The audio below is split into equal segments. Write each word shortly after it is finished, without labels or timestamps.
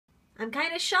I'm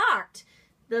kind of shocked.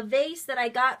 The vase that I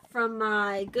got from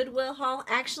my Goodwill haul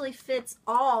actually fits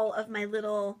all of my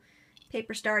little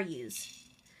paper star U's.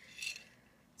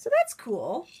 So that's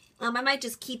cool. I might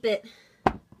just keep it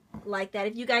like that.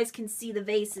 If you guys can see the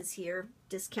vases here,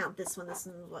 discount this one. This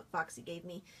is what Foxy gave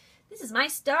me. This is my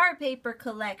star paper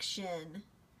collection.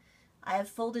 I have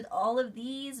folded all of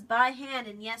these by hand,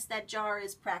 and yes, that jar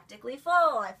is practically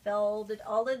full. I folded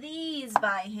all of these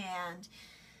by hand.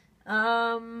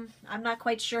 I'm not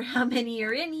quite sure how many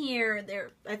are in here.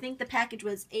 I think the package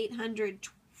was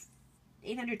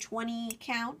 820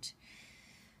 count.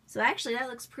 So actually that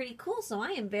looks pretty cool. So I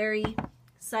am very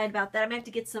excited about that. I'm going to have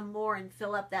to get some more and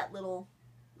fill up that little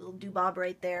doobob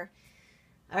right there.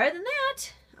 Other than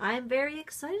that, I'm very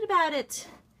excited about it.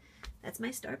 That's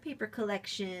my star paper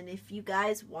collection, if you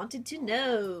guys wanted to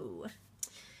know.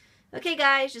 Okay,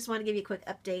 guys, just want to give you a quick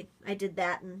update. I did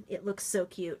that, and it looks so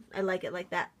cute. I like it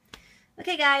like that.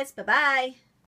 Okay, guys, bye-bye.